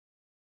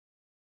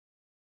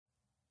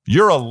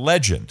You're a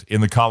legend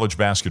in the college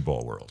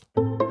basketball world.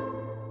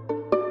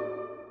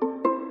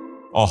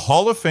 A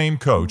Hall of Fame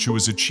coach who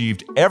has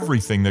achieved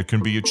everything that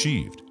can be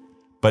achieved.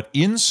 But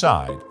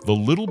inside, the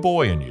little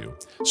boy in you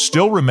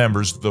still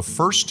remembers the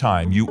first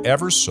time you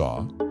ever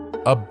saw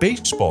a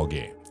baseball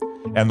game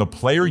and the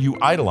player you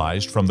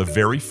idolized from the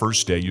very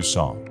first day you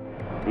saw him.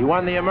 He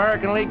won the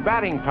American League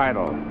batting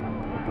title,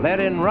 led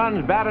in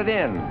runs batted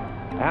in,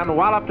 and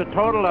walloped a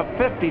total of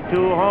 52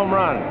 home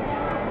runs.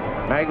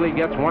 Magley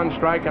gets one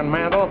strike on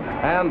Mantle,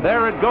 and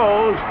there it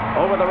goes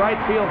over the right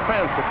field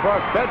fence across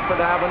Bedford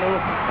Avenue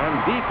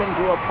and deep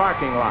into a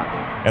parking lot.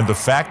 And the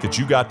fact that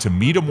you got to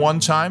meet him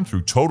one time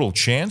through total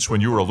chance when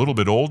you were a little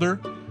bit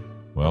older,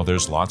 well,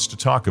 there's lots to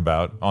talk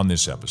about on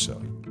this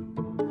episode.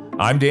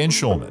 I'm Dan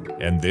Schulman,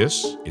 and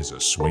this is A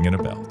Swing and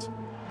a Belt.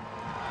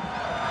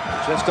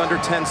 Just under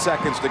 10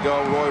 seconds to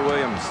go. Roy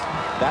Williams,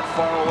 that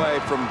far away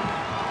from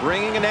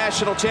bringing a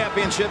national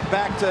championship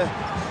back to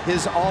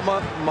his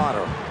alma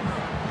mater.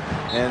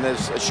 And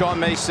as Sean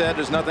May said,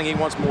 there's nothing he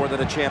wants more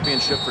than a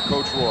championship for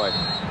Coach Roy.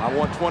 I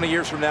want 20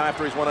 years from now,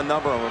 after he's won a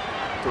number of them,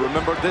 to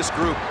remember this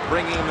group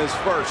bringing him his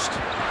first.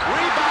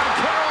 Rebound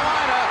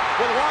Carolina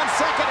with 1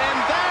 second, and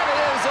that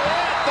is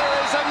it. There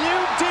is a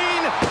new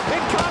dean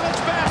in college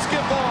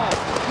basketball.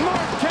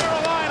 North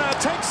Carolina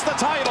takes the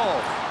title.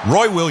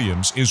 Roy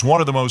Williams is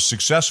one of the most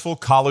successful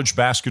college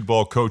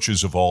basketball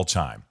coaches of all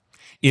time.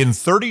 In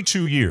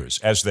 32 years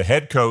as the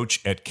head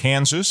coach at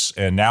Kansas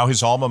and now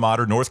his alma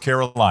mater, North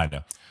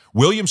Carolina,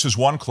 Williams has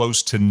won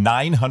close to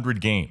 900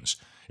 games,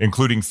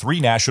 including 3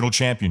 national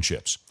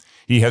championships.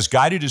 He has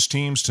guided his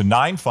teams to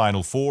 9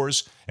 Final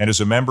Fours and is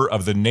a member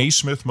of the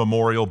Naismith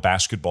Memorial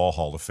Basketball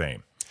Hall of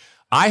Fame.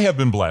 I have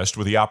been blessed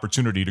with the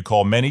opportunity to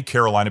call many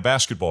Carolina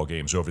basketball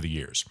games over the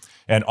years,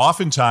 and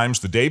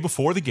oftentimes the day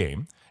before the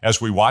game, as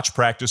we watch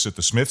practice at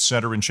the Smith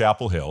Center in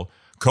Chapel Hill,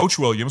 Coach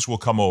Williams will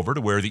come over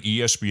to where the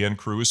ESPN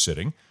crew is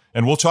sitting,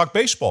 and we'll talk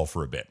baseball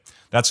for a bit.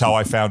 That's how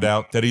I found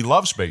out that he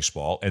loves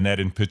baseball, and that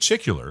in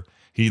particular,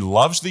 he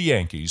loves the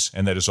Yankees,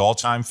 and that his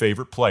all-time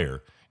favorite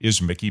player is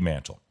Mickey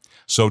Mantle.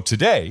 So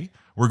today,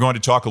 we're going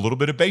to talk a little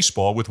bit of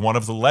baseball with one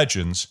of the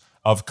legends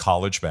of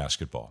college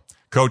basketball.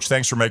 Coach,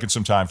 thanks for making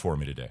some time for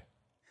me today.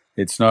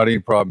 It's not any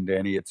problem,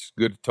 Danny. It's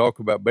good to talk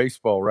about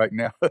baseball right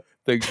now.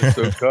 Things are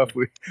so tough.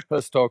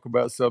 Let's talk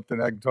about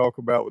something I can talk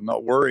about with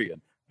not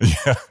worrying.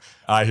 Yeah,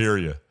 I hear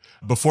you.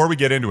 Before we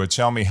get into it,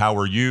 tell me, how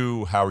are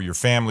you? How are your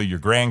family, your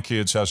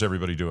grandkids? How's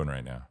everybody doing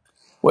right now?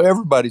 Well,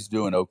 everybody's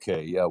doing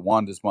okay.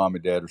 Wanda's mom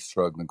and dad are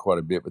struggling quite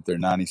a bit, but they're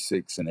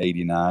 96 and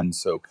 89,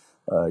 so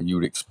you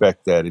would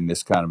expect that in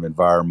this kind of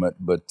environment.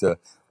 But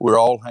we're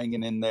all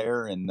hanging in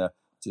there and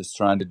just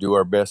trying to do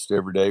our best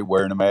every day,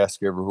 wearing a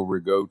mask everywhere we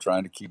go,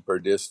 trying to keep our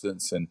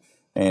distance,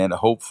 and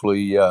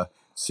hopefully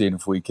seeing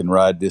if we can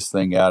ride this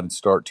thing out and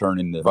start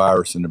turning the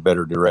virus in a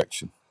better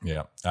direction.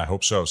 Yeah, I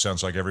hope so.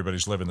 Sounds like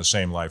everybody's living the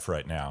same life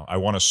right now. I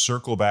want to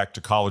circle back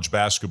to college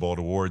basketball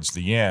towards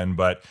the end,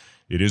 but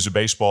it is a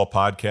baseball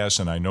podcast,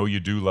 and I know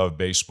you do love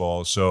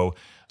baseball. So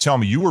tell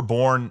me, you were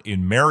born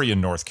in Marion,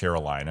 North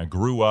Carolina,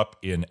 grew up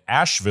in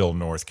Asheville,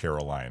 North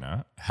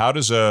Carolina. How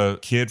does a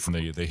kid from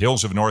the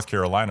hills of North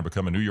Carolina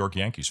become a New York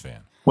Yankees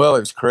fan? Well,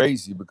 it's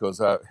crazy because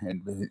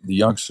and the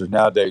youngsters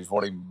nowadays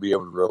won't even be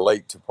able to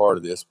relate to part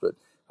of this, but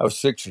I was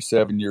 6 or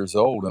 7 years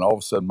old, and all of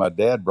a sudden my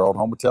dad brought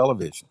home a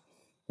television,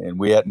 and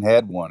we hadn't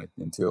had one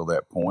until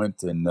that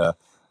point. And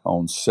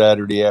on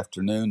Saturday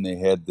afternoon, they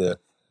had the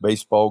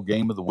baseball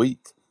game of the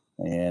week.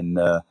 And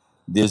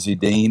Dizzy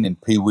Dean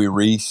and Pee Wee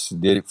Reese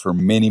did it for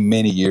many,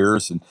 many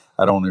years. And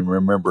I don't even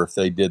remember if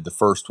they did the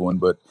first one,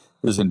 but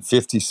it was in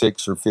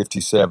 56 or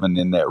 57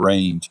 in that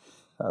range.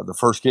 The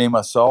first game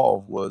I saw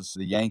was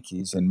the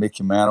Yankees, and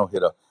Mickey Mantle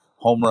hit a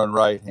home run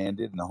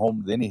right-handed,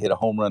 and then he hit a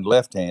home run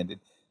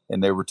left-handed.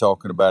 And they were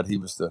talking about he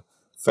was the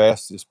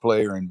fastest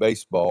player in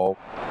baseball.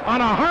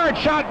 On a hard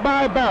shot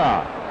by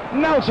Berra,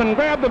 Nelson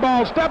grabbed the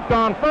ball, stepped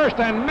on first,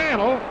 and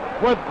Mantle,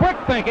 with quick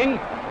thinking,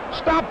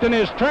 stopped in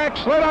his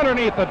tracks, slid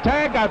underneath the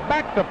tag, got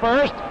back to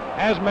first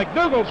as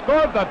McDougal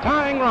scored the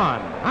tying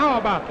run. How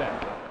about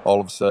that?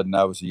 All of a sudden,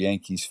 I was a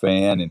Yankees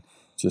fan and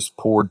just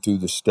poured through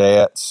the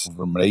stats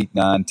from 8,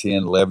 9, 10,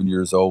 11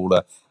 years old.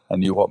 I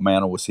knew what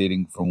Mantle was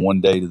hitting from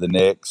one day to the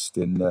next,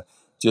 and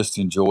just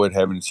enjoyed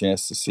having a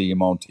chance to see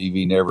him on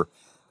TV. Never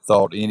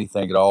thought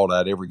anything at all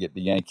that I'd ever get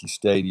to Yankee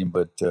Stadium,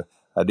 but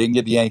I didn't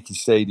get to Yankee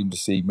Stadium to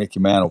see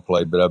Mickey Mantle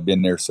play, but I've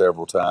been there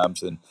several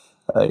times, and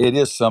it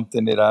is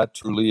something that I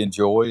truly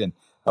enjoy. And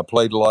I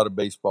played a lot of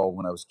baseball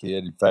when I was a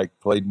kid. In fact,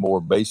 played more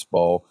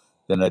baseball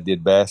than I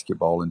did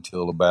basketball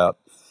until about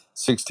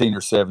 16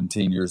 or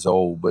 17 years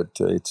old. But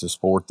it's a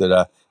sport that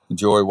I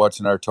enjoy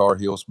watching. Our Tar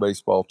Heels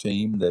baseball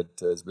team that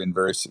has been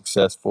very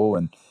successful,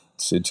 and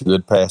it's a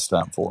good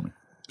pastime for me.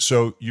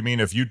 So you mean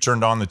if you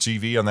turned on the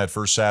TV on that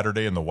first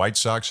Saturday and the White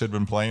Sox had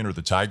been playing or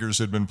the Tigers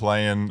had been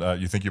playing,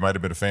 you think you might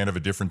have been a fan of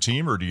a different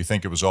team, or do you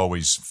think it was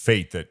always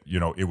fate that,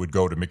 it would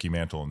go to Mickey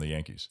Mantle and the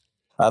Yankees?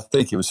 I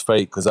think it was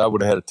fate, because I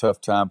would have had a tough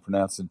time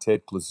pronouncing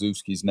Ted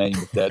Kluszewski's name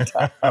at that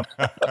time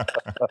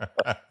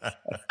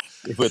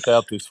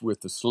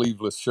with the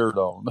sleeveless shirt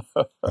on.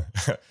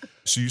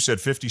 So you said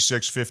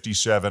 56,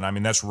 57. I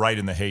mean, that's right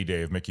in the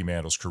heyday of Mickey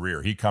Mantle's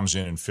career. He comes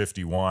in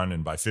 51,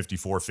 and by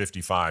 54,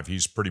 55,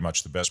 he's pretty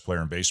much the best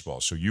player in baseball.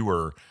 So you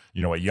were,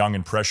 a young,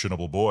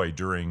 impressionable boy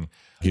during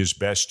his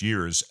best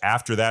years.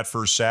 After that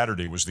first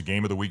Saturday, was the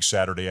game of the week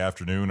Saturday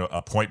afternoon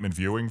appointment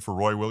viewing for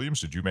Roy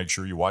Williams? Did you make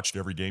sure you watched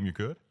every game you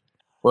could?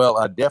 Well,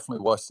 I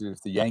definitely watched it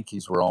if the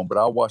Yankees were on, but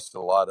I watched a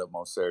lot of them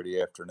on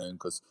Saturday afternoon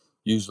because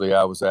usually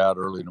I was out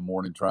early in the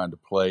morning trying to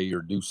play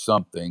or do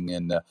something.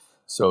 And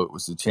so it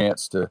was a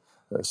chance to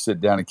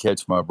sit down and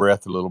catch my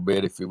breath a little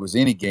bit. If it was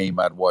any game,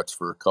 I'd watch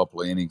for a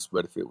couple of innings,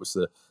 but if it was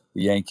the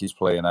Yankees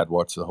playing, I'd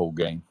watch the whole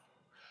game.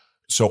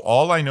 So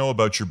all I know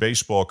about your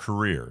baseball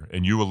career,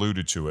 and you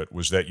alluded to it,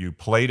 was that you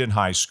played in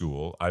high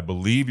school. I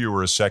believe you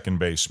were a second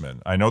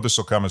baseman. I know this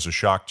will come as a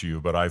shock to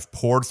you, but I've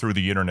poured through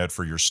the internet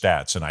for your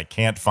stats, and I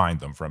can't find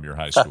them from your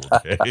high school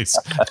days.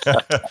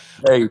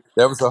 Hey,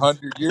 that was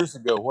 100 years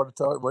ago. What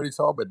are you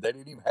talking about? They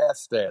didn't even have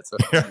stats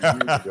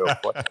 100 years ago.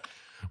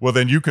 Well,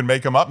 then you can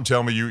make them up and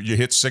tell me you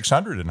hit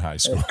 600 in high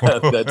school.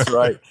 That's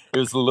right. It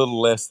was a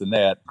little less than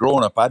that.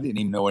 Growing up, I didn't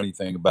even know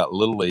anything about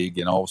Little League,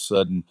 and all of a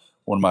sudden,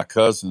 one of my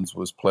cousins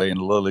was playing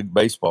Little League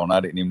baseball, and I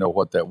didn't even know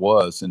what that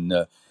was. And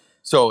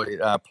so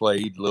I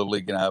played Little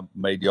League, and I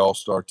made the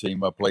All-Star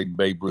team. I played in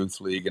Babe Ruth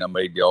League, and I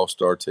made the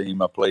All-Star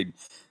team. I played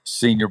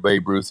Senior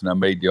Babe Ruth, and I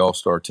made the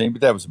All-Star team.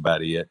 But that was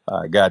about it.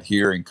 I got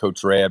here, and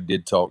Coach Rabb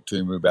did talk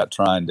to me about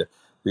trying to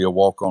be a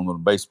walk-on with a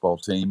baseball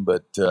team.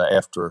 But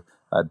after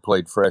I'd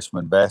played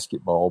freshman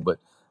basketball, but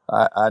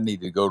I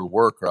needed to go to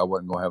work, or I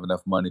wasn't going to have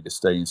enough money to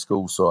stay in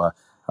school. So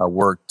I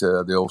worked,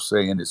 the old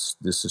saying is,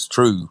 this is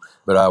true,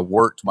 but I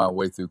worked my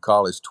way through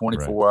college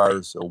 24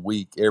 hours a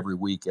week, every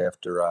week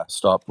after I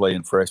stopped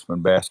playing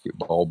freshman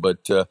basketball.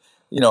 But,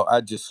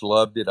 I just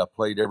loved it. I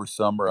played every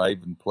summer. I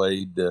even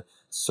played the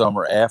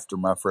summer after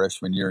my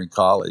freshman year in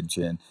college.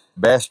 And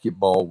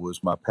basketball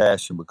was my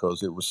passion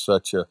because it was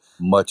such a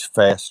much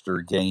faster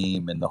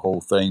game and the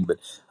whole thing. But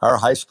our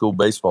high school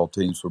baseball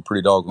teams were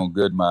pretty doggone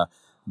good. My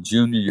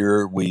junior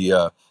year, we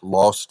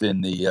lost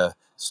in the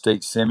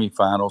state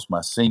semifinals.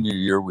 My senior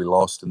year, we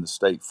lost in the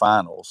state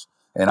finals.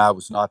 And I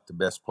was not the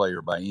best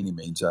player by any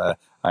means. I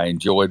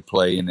enjoyed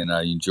playing and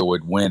I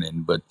enjoyed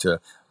winning. But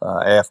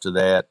after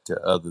that,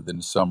 other than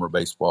the summer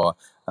baseball,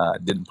 I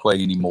didn't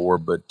play anymore.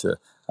 But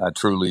I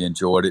truly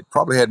enjoyed it.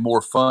 Probably had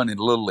more fun in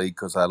Little League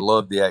because I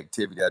loved the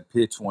activity. I'd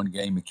pitch one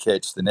game and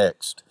catch the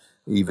next.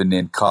 Even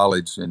in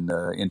college and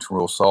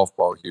intramural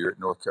softball here at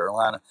North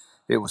Carolina,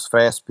 it was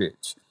fast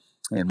pitch.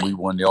 And we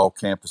won the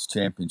all-campus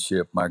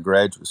championship my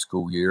graduate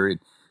school year.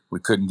 And we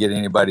couldn't get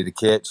anybody to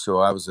catch, so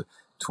I was a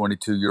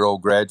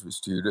 22-year-old graduate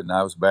student, and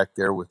I was back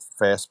there with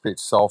fast-pitch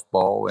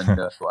softball, and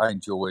I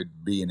enjoyed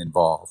being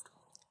involved.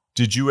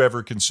 Did you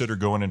ever consider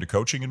going into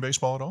coaching in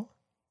baseball at all?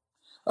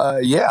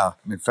 Yeah.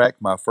 In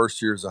fact, my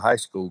first year as a high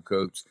school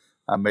coach,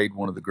 I made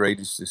one of the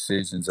greatest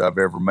decisions I've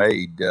ever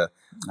made.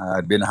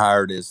 I'd been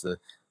hired as the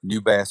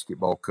new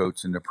basketball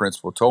coach, and the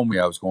principal told me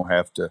I was going to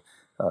have to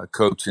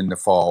coach in the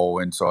fall,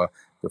 and so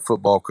the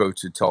football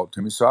coach had talked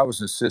to me. So I was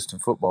an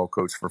assistant football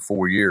coach for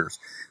 4 years.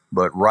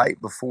 But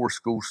right before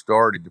school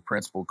started, the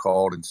principal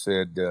called and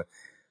said,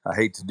 I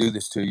hate to do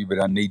this to you, but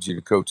I need you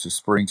to coach the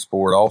spring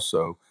sport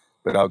also,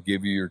 but I'll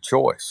give you your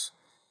choice.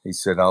 He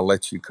said, I'll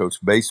let you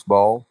coach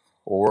baseball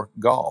or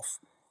golf.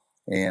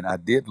 And I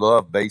did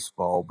love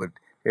baseball, but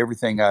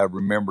everything I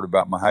remembered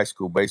about my high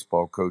school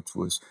baseball coach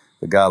was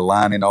the guy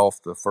lining off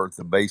the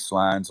base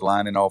lines,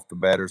 lining off the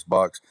batter's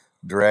box,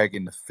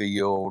 dragging the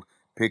field,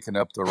 picking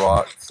up the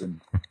rocks,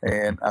 and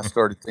I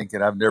started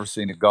thinking I've never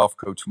seen a golf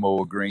coach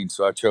mow a green,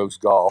 so I chose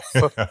golf.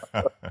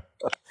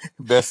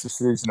 Best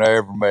decision I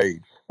ever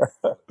made.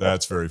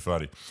 That's very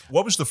funny.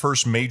 What was the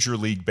first Major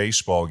League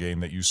Baseball game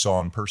that you saw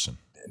in person?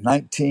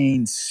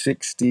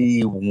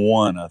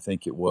 1961, I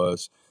think it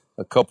was.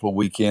 A couple of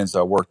weekends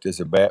I worked as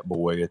a bat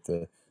boy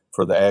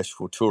for the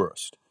Asheville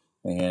Tourist,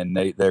 and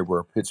they were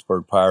a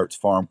Pittsburgh Pirates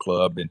farm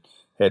club and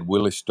had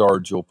Willie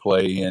Stargell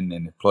play in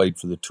and played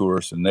for the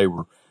Tourists, and they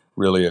were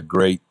really a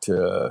great,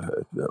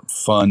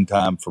 fun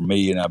time for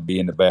me, and I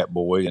being the bat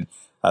boy. And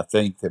I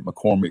think that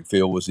McCormick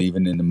Field was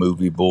even in the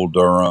movie Bull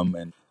Durham.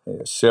 And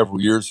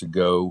several years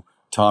ago,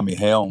 Tommy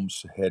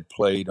Helms had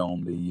played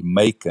on the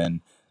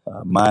Macon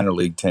minor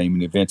league team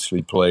and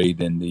eventually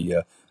played in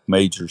the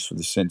majors for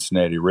the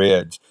Cincinnati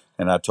Reds.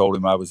 And I told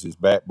him I was his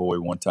bat boy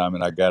one time,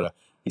 and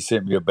he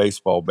sent me a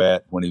baseball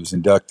bat when he was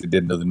inducted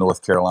into the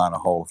North Carolina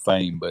Hall of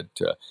Fame.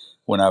 But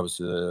when I was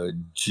a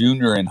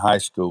junior in high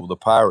school, the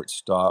Pirates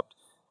stopped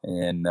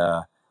and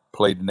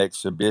played an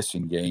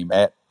exhibition game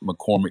at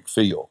McCormick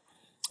Field.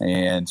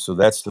 And so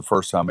that's the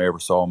first time I ever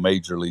saw a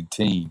major league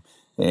team.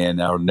 And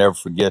I'll never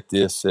forget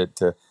this,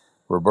 that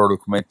Roberto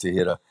Clemente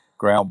hit a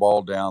ground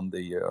ball down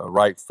the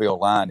right field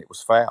line. It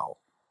was foul.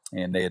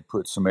 And they had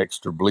put some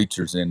extra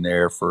bleachers in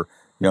there for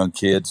young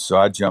kids. So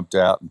I jumped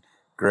out and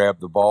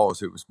grabbed the ball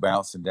as it was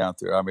bouncing down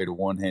through. I made a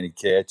one-handed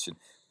catch, and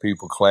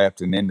people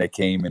clapped. And then they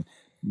came and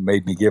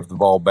made me give the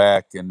ball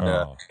back, and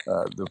Oh,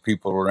 the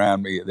people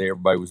around me,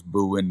 everybody was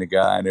booing the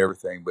guy and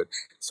everything. But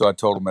so I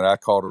told him that I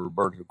called a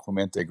Roberto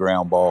Clemente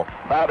ground ball.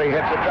 Bobby hits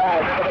a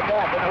drive into the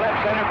gap in the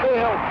left center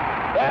field.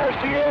 There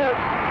she is.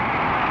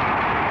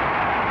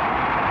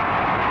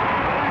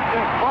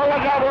 For a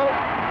double.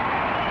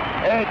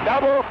 A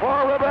double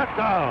for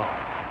Roberto.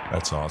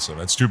 that's awesome.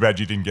 That's too bad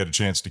you didn't get a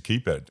chance to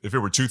keep it. If it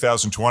were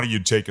 2020,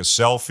 you'd take a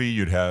selfie.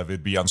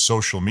 It'd be on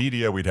social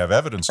media. We'd have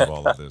evidence of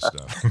all of this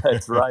stuff.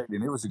 That's right.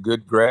 And it was a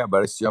good grab.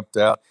 I just jumped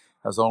out.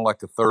 I was on like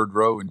the third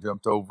row and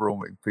jumped over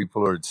them.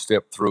 People had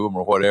stepped through them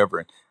or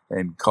whatever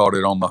and caught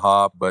it on the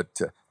hop. But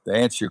to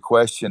answer your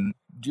question,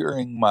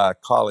 during my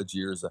college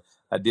years,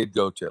 I did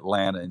go to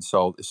Atlanta and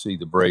see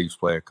the Braves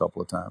play a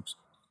couple of times.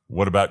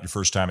 What about your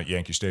first time at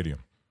Yankee Stadium?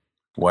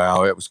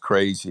 Wow, it was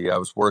crazy. I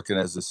was working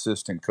as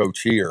assistant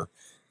coach here,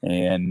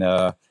 and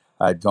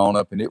I'd gone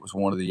up, and it was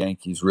one of the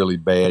Yankees' really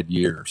bad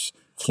years.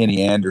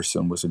 Kenny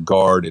Anderson was a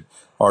guard at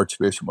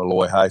Archbishop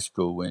Malloy High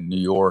School in New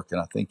York,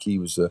 and I think he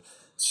was a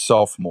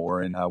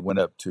sophomore, and I went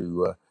up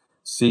to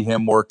see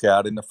him work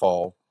out in the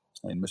fall.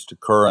 And Mr.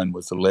 Curran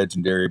was the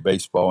legendary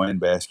baseball and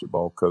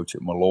basketball coach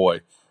at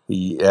Malloy.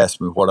 He asked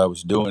me what I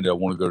was doing. Did I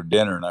want to go to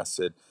dinner? And I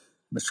said,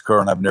 Mr.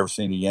 Curran, I've never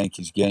seen a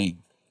Yankees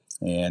game.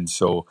 And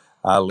so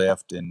I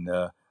left and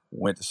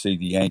went to see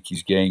the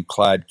Yankees game.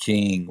 Clyde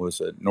King was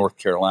a North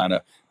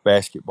Carolina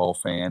basketball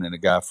fan and a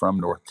guy from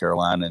North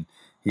Carolina. And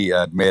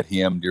I'd met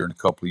him during a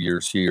couple of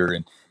years here,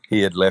 and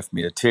he had left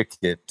me a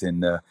ticket.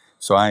 And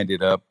so I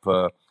ended up,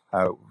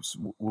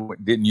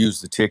 didn't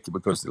use the ticket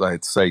because, like I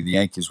say, the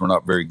Yankees were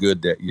not very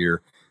good that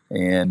year.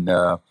 And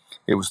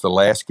it was the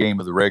last game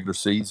of the regular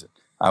season.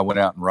 I went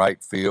out in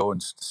right field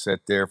and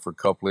sat there for a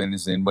couple of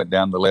innings, then went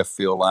down the left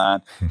field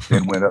line,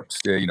 then went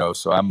upstairs,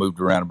 so I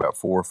moved around about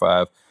 4 or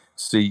 5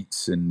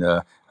 seats. And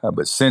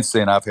but since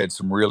then, I've had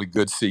some really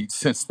good seats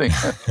since then.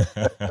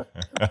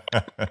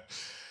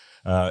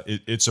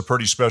 It's a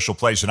pretty special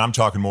place, and I'm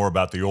talking more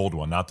about the old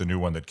one, not the new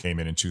one that came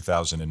in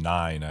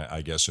 2009,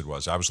 I guess it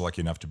was. I was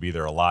lucky enough to be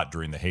there a lot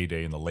during the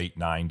heyday in the late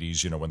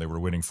 90s, when they were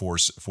winning four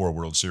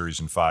World Series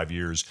in 5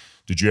 years.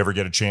 Did you ever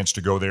get a chance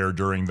to go there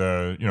during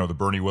the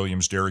Bernie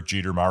Williams, Derek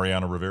Jeter,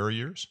 Mariano Rivera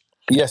years?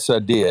 Yes, I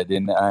did,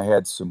 and I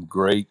had some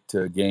great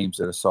games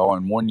that I saw.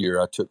 And one year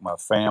I took my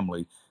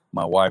family,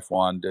 my wife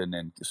Wanda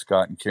and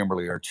Scott and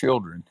Kimberly, our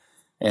children,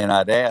 and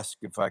I'd ask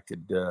if I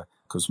could,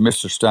 because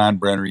Mr.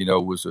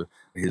 Steinbrenner,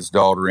 his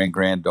daughter and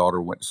granddaughter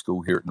went to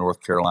school here at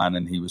North Carolina,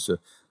 and he was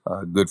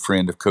a good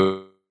friend of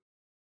Coach.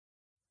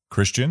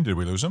 Christian, did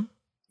we lose him?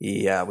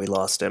 Yeah, we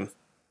lost him.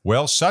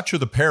 Well, such are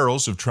the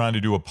perils of trying to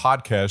do a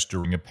podcast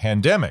during a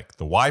pandemic.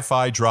 The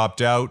Wi-Fi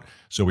dropped out,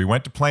 so we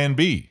went to Plan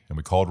B, and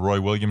we called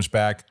Roy Williams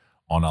back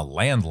on a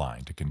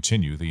landline to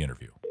continue the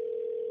interview.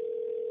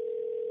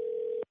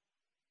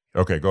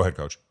 Okay, go ahead,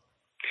 Coach.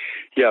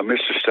 Yeah,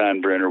 Mr.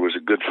 Steinbrenner was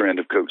a good friend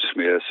of Coach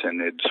Smith's and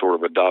had sort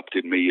of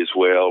adopted me as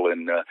well.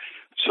 And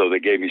so they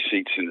gave me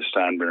seats in the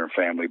Steinbrenner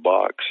family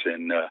box.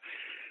 And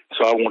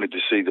so I wanted to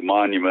see the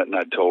monument, and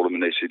I told them,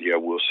 and they said, yeah,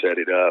 we'll set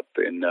it up.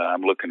 And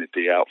I'm looking at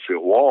the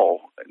outfield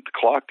wall and the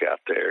clock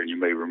out there, and you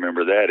may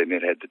remember that. And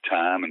it had the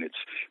time, and it's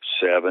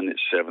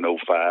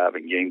 7:05,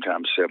 and game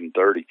time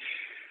 7:30.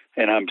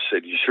 And I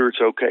said, you sure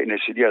it's okay? And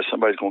they said, yeah,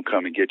 somebody's going to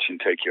come and get you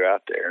and take you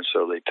out there. And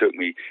so they took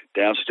me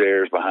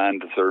downstairs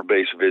behind the third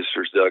base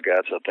visitors'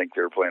 dugouts. I think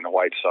they were playing the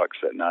White Sox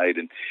that night.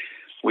 And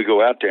we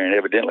go out there, and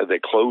evidently they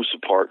closed the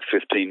park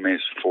 15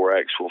 minutes before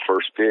actual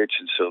first pitch.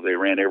 And so they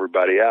ran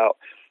everybody out.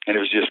 And it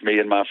was just me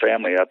and my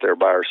family out there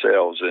by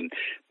ourselves. And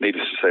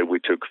needless to say, we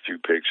took a few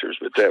pictures.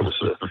 But that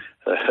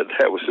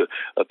was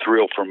a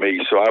thrill for me.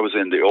 So I was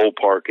in the old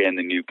park and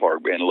the new park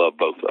and loved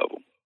both of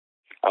them.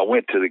 I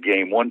went to the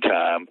game one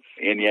time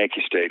in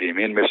Yankee Stadium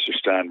in Mr.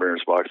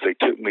 Steinbrenner's box. They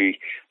took me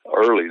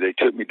early. They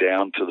took me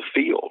down to the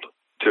field,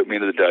 took me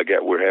into the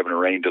dugout. We're having a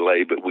rain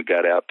delay, but we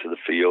got out to the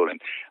field,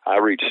 and I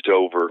reached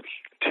over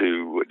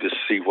to just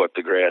see what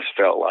the grass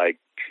felt like,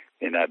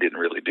 and I didn't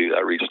really do that.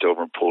 I reached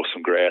over and pulled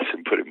some grass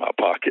and put it in my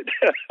pocket.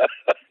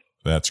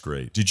 That's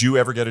great. Did you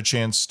ever get a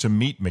chance to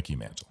meet Mickey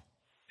Mantle?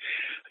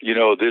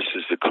 This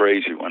is the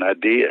crazy one. I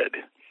did.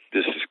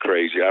 This is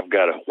crazy. I've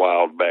got a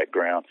wild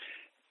background.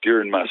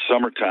 During my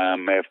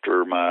summertime,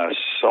 after my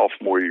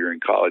sophomore year in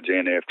college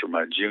and after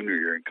my junior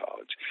year in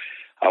college,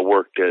 I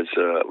worked as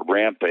a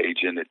ramp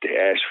agent at the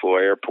Asheville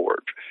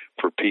airport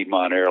for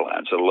Piedmont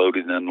Airlines. I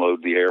loaded and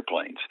unloaded the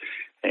airplanes.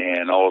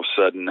 And all of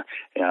a sudden,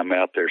 I'm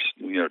out there,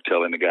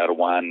 telling the guy to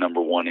wind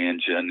number one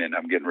engine, and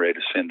I'm getting ready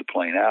to send the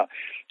plane out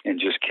and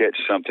just catch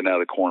something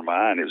out of the corner of my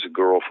eye. And it was a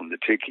girl from the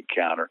ticket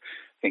counter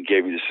and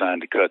gave me the sign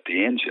to cut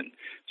the engine.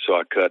 So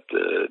I cut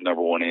the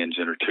number one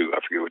engine or two. I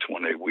forget which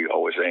one we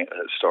always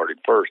started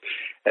first.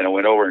 And I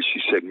went over and she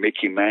said,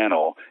 Mickey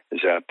Mantle is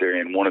out there,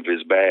 and one of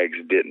his bags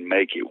didn't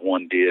make it.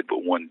 One did,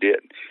 but one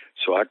didn't.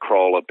 So I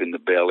crawl up in the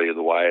belly of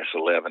the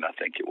YS-11, I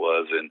think it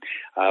was, and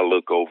I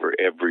look over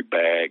every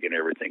bag and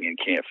everything and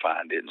can't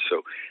find it. And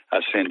so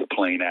I send the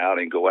plane out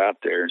and go out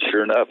there, and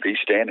sure enough, he's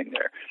standing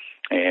there.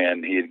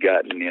 And he had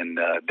gotten in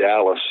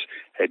Dallas,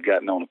 had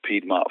gotten on a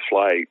Piedmont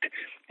flight,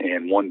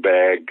 and one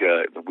bag,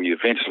 we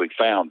eventually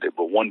found it,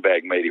 but one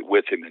bag made it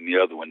with him and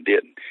the other one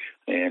didn't.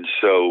 And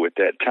so at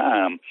that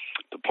time,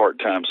 the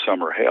part-time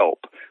summer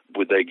help,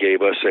 they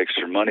gave us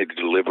extra money to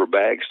deliver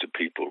bags to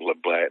people,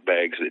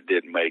 bags that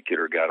didn't make it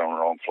or got on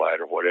the wrong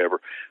flight or whatever.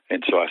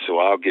 And so I said,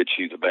 well, I'll get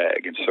you the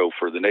bag. And so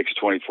for the next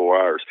 24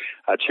 hours,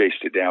 I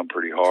chased it down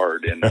pretty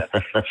hard and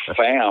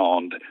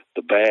found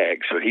the bag.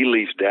 So he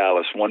leaves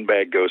Dallas. One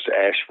bag goes to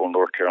Asheville,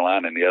 North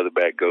Carolina, and the other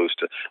bag goes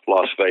to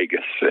Las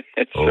Vegas.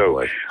 And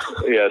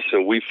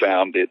so we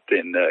found it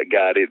and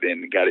got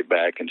it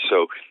back. And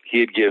so he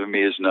had given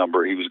me his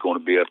number. He was going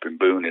to be up in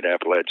Boone at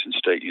Appalachian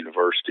State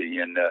University.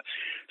 And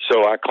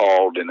so I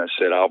called and I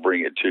said, I'll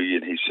bring it to you.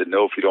 And he said,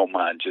 no, if you don't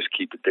mind, just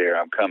keep it there.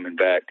 I'm coming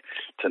back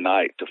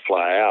tonight to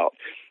fly out.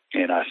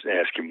 And I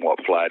asked him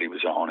what flight he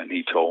was on, and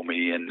he told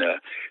me. And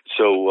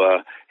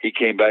so he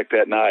came back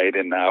that night,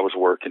 and I was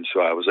working,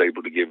 so I was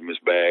able to give him his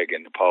bag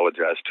and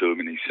apologize to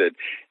him. And he said,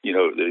 it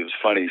was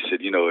funny. He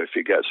said, if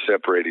it got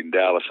separated in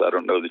Dallas, I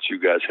don't know that you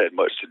guys had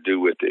much to do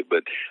with it,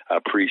 but I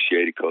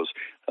appreciate it because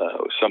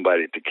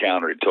somebody at the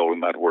counter had told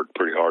him I'd worked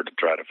pretty hard to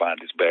try to find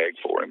his bag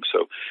for him.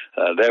 So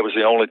that was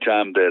the only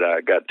time that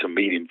I got to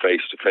meet him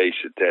face to face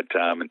at that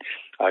time. And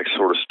I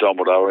sort of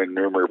stumbled. I don't even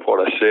remember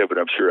what I said, but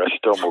I'm sure I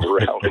stumbled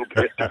around a little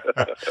bit.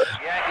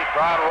 Yankee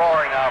crowd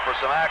roaring now for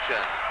some action.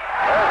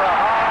 There's a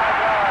hard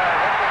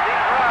drive into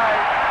deep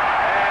right,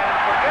 and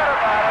forget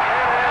about it.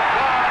 It is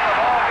done. The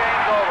ball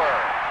game's over.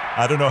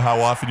 I don't know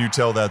how often you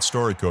tell that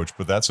story, Coach,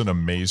 but that's an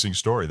amazing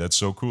story. That's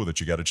so cool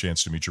that you got a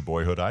chance to meet your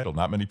boyhood idol.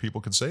 Not many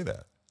people can say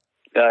that.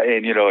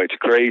 And, it's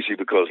crazy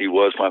because he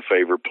was my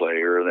favorite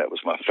player, and that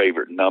was my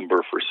favorite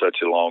number for such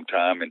a long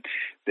time. And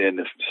then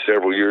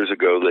several years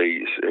ago,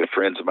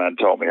 friends of mine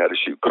taught me how to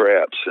shoot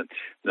craps, and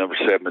number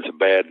 7 is a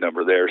bad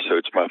number there. So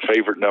it's my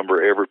favorite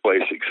number every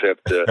place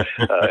except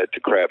at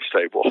the craps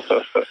table.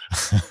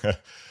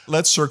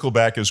 Let's circle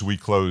back as we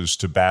close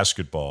to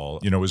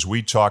basketball. As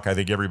we talk, I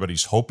think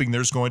everybody's hoping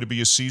there's going to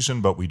be a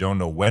season, but we don't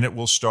know when it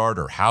will start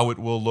or how it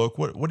will look.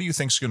 What do you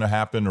think is going to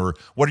happen, or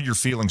what are your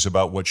feelings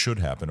about what should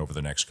happen over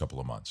the next couple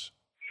of months?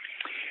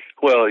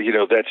 Well,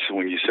 that's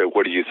when you say,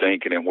 what do you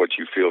think, and then what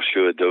you feel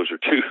should. Those are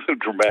two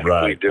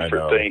dramatically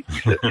different things.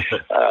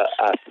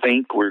 I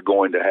think we're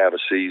going to have a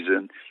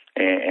season,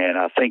 and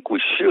I think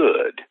we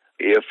should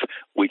if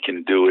we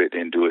can do it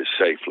and do it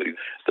safely.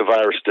 The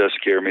virus does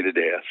scare me to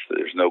death.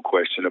 There's no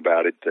question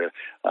about it.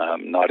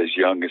 I'm not as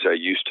young as I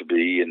used to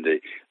be, and the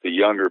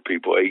younger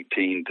people,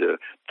 18 to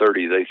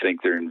 30, they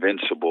think they're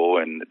invincible,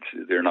 and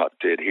they're not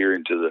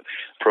adhering to the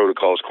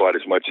protocols quite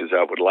as much as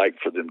I would like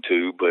for them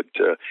to. But,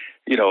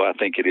 I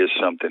think it is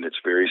something that's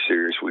very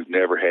serious. We've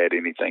never had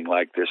anything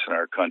like this in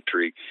our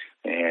country.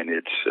 And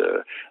it's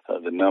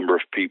the number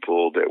of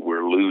people that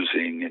we're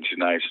losing as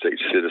United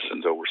States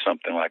citizens over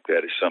something like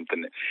that is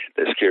something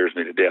that scares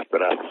me to death.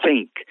 But I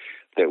think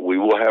that we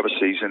will have a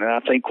season, and I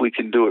think we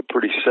can do it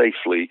pretty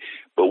safely,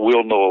 but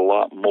we'll know a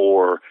lot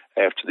more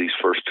after these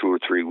first 2 or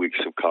 3 weeks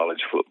of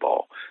college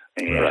football.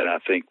 And I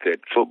think that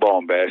football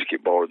and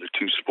basketball are the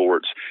two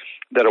sports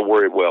that are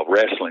worried. Well,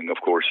 wrestling,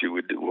 of course, you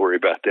would worry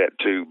about that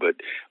too, but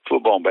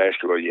football and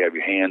basketball, you have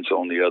your hands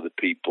on the other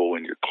people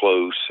and you're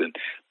close and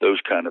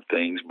those kind of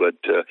things. But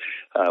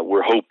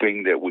we're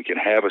hoping that we can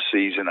have a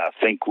season. I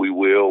think we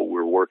will.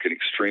 We're working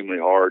extremely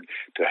hard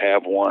to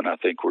have one. I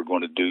think we're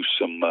going to do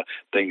some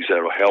things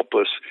that will help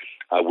us.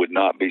 I would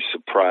not be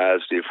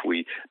surprised if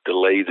we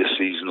delay the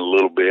season a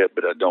little bit,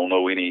 but I don't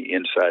know any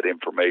inside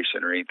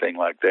information or anything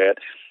like that.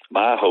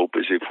 My hope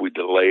is if we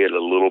delay it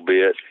a little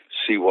bit,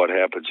 see what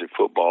happens in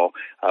football.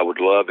 I would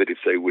love it if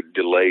they would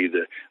delay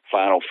the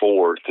Final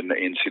Four in the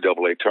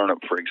NCAA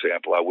tournament, for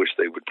example. I wish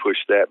they would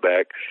push that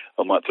back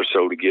a month or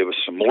so to give us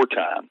some more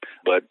time.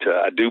 But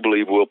I do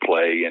believe we'll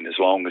play, and as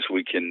long as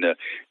we can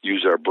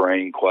use our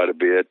brain quite a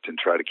bit and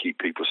try to keep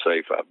people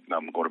safe,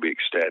 I'm going to be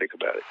ecstatic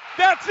about it.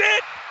 That's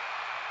it!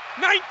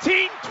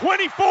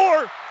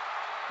 1924,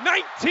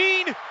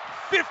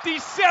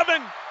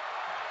 1957,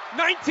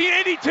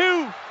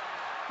 1982,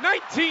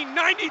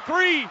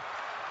 1993,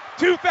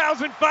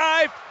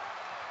 2005,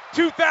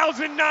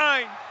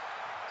 2009.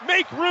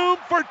 Make room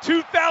for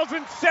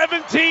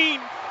 2017.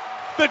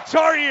 The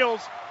Tar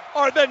Heels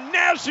are the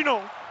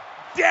national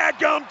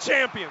daggum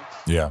champions.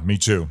 Yeah, me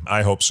too.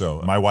 I hope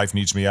so. My wife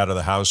needs me out of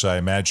the house. I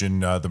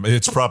imagine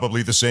it's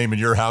probably the same in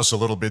your house a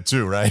little bit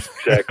too, right?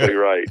 Exactly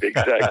right.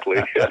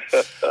 Exactly.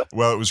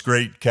 Well, it was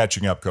great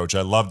catching up, Coach.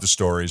 I love the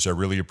stories. I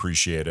really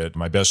appreciate it.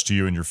 My best to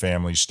you and your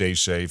family. Stay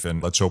safe,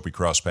 and let's hope we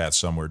cross paths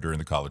somewhere during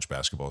the college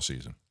basketball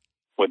season.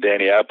 Well,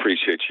 Danny, I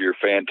appreciate you. You're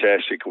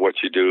fantastic at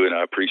what you do, and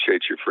I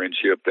appreciate your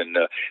friendship, and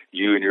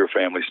you and your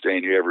family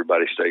staying here.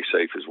 Everybody stay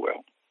safe as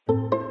well.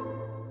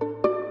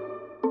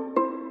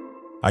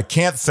 I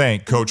can't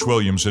thank Coach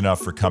Williams enough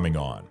for coming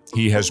on.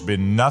 He has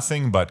been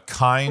nothing but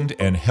kind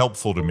and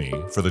helpful to me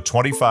for the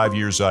 25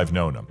 years I've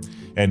known him.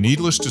 And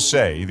needless to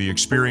say, the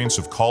experience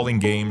of calling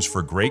games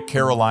for great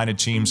Carolina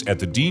teams at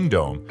the Dean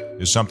Dome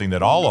is something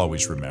that I'll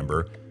always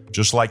remember,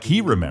 just like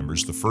he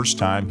remembers the first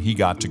time he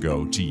got to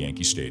go to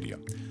Yankee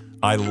Stadium.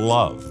 I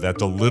love that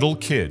the little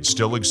kid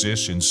still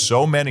exists in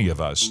so many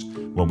of us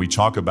when we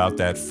talk about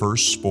that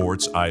first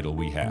sports idol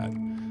we had.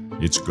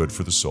 It's good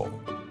for the soul.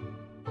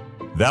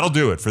 That'll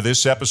do it for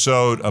this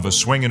episode of A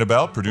Swing and a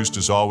Belt, produced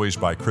as always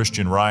by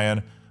Christian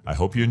Ryan. I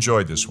hope you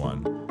enjoyed this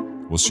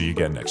one. We'll see you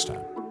again next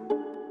time.